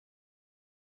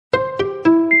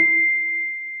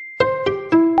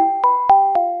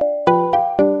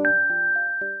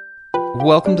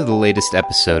Welcome to the latest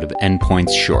episode of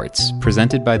Endpoints Shorts,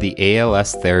 presented by the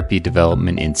ALS Therapy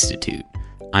Development Institute.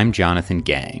 I'm Jonathan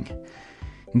Gang.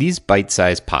 In these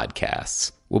bite-sized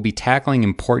podcasts, we'll be tackling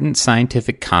important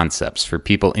scientific concepts for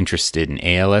people interested in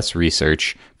ALS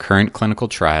research, current clinical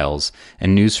trials,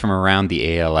 and news from around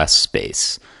the ALS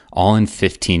space, all in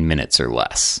 15 minutes or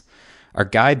less. Our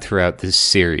guide throughout this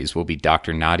series will be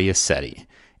Dr. Nadia Sethi,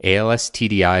 ALS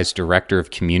TDI's Director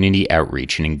of Community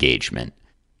Outreach and Engagement.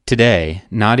 Today,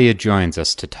 Nadia joins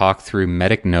us to talk through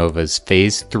MedicNova's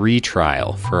Phase 3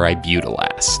 trial for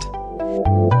Ibudilast.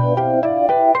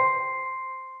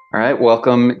 All right,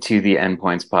 welcome to the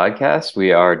Endpoints podcast.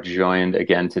 We are joined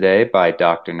again today by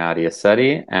Dr. Nadia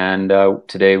Sethi, and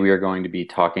today we are going to be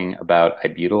talking about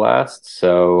Ibudilast.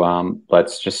 So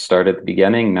let's just start at the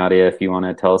beginning. Nadia, if you want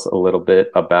to tell us a little bit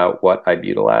about what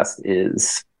Ibudilast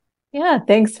is. Yeah,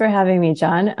 thanks for having me,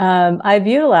 John.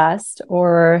 Ibudilast,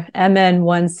 or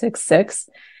MN166,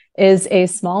 is a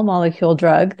small molecule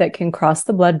drug that can cross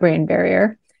the blood-brain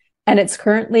barrier, and it's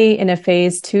currently in a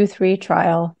phase 2-3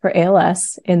 trial for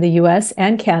ALS in the US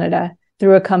and Canada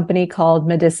through a company called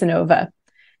MedicNova,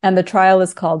 and the trial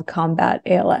is called Combat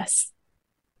ALS.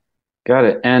 Got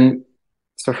it. And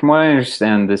so from what I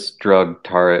understand, this drug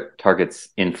targets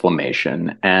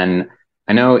inflammation, and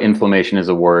I know inflammation is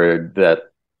a word that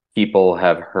people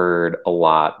have heard a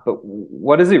lot, but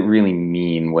what does it really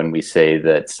mean when we say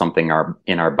that something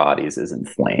in our bodies is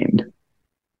inflamed?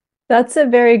 That's a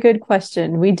very good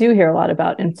question. We do hear a lot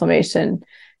about inflammation.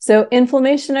 So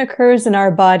inflammation occurs in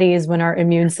our bodies when our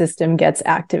immune system gets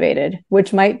activated,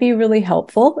 which might be really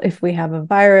helpful if we have a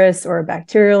virus or a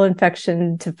bacterial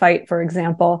infection to fight, for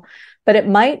example, but it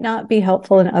might not be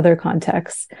helpful in other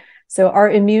contexts. So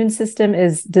our immune system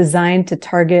is designed to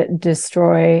target,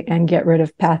 destroy, and get rid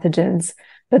of pathogens.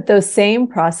 But those same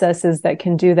processes that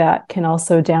can do that can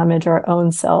also damage our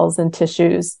own cells and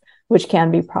tissues, which can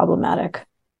be problematic.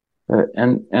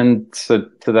 And so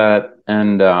to that,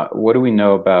 and what do we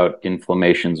know about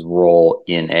inflammation's role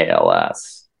in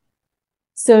ALS?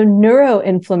 So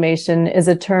neuroinflammation is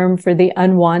a term for the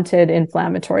unwanted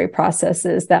inflammatory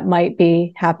processes that might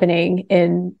be happening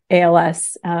in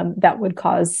ALS that would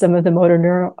cause some of the motor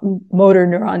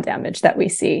neuron damage that we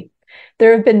see.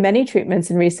 There have been many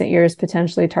treatments in recent years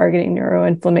potentially targeting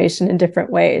neuroinflammation in different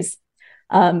ways.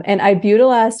 And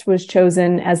Ibudilast was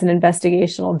chosen as an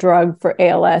investigational drug for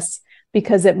ALS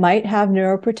because it might have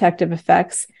neuroprotective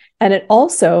effects, and it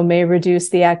also may reduce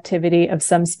the activity of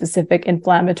some specific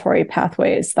inflammatory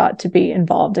pathways thought to be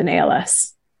involved in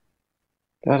ALS.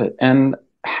 Got it. And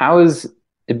how is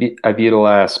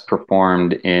Ibudilast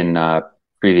performed in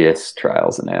previous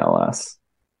trials in ALS?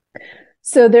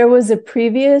 So there was a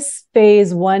previous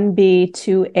phase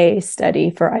 1b/2a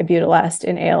study for Ibudilast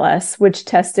in ALS, which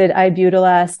tested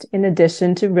Ibudilast in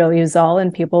addition to riluzole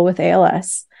in people with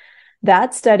ALS.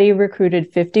 That study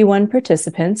recruited 51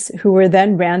 participants who were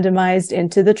then randomized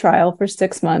into the trial for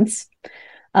 6 months.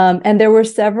 And there were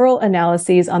several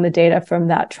analyses on the data from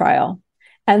that trial.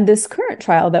 And this current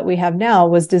trial that we have now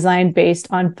was designed based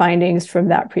on findings from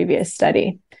that previous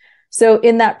study. So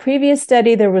in that previous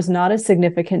study, there was not a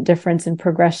significant difference in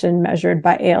progression measured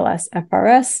by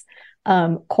ALS-FRS,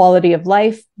 quality of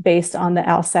life based on the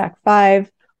ALSAQ-5,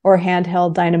 or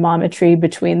handheld dynamometry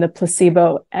between the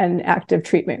placebo and active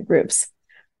treatment groups.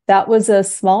 That was a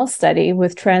small study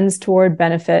with trends toward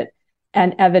benefit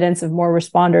and evidence of more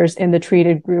responders in the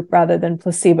treated group rather than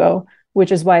placebo,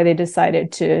 which is why they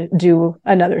decided to do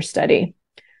another study.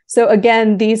 So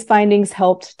again, these findings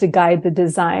helped to guide the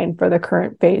design for the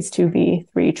current phase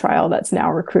 2b/3 trial that's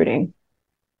now recruiting.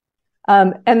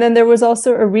 And then there was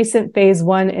also a recent phase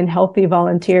 1 in healthy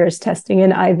volunteers testing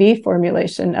an IV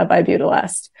formulation of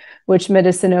Ibudilast, which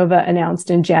MedicNova announced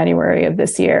in January of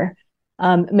this year.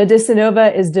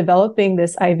 MedicNova is developing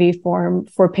this IV form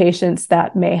for patients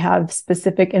that may have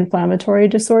specific inflammatory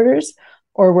disorders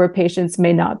or where patients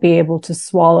may not be able to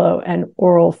swallow an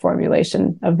oral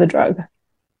formulation of the drug.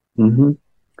 Mm-hmm.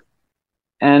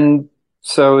 And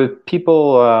so if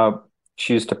people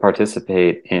choose to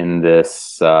participate in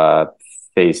this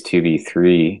phase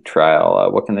 2b/3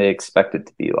 trial, what can they expect it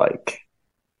to be like?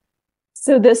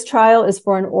 So this trial is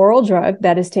for an oral drug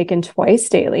that is taken twice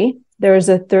daily. There is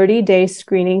a 30-day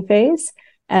screening phase,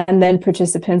 and then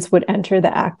participants would enter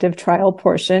the active trial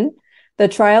portion. The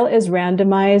trial is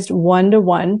randomized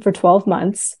 1-to-1 for 12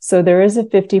 months, so there is a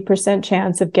 50%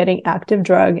 chance of getting active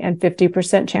drug and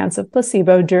 50% chance of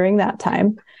placebo during that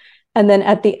time. And then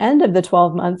at the end of the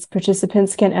 12 months,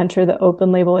 participants can enter the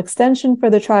open label extension for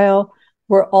the trial,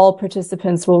 where all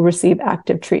participants will receive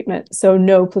active treatment, so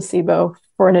no placebo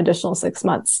for an additional 6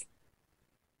 months.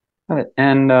 Got it.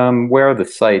 And where are the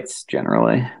sites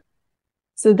generally?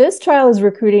 So this trial is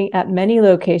recruiting at many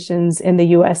locations in the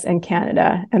US and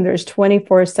Canada, and there's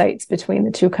 24 sites between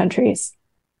the two countries.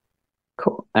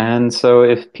 Cool. And so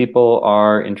if people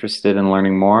are interested in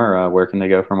learning more, where can they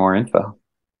go for more info?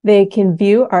 They can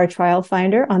view our trial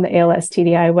finder on the ALS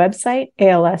TDI website,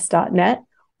 als.net,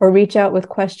 or reach out with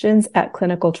questions at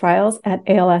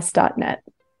clinicaltrials@als.net.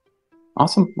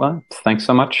 Awesome. Well, thanks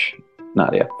so much,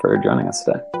 Nadia, for joining us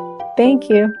today. Thank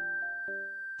you.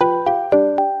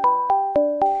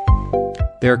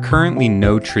 There are currently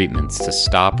no treatments to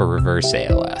stop or reverse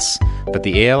ALS, but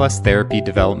the ALS Therapy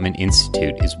Development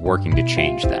Institute is working to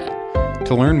change that.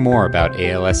 To learn more about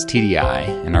ALS TDI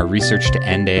and our research to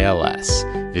end ALS,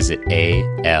 visit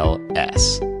als.net.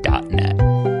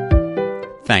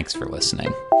 Thanks for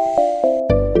listening.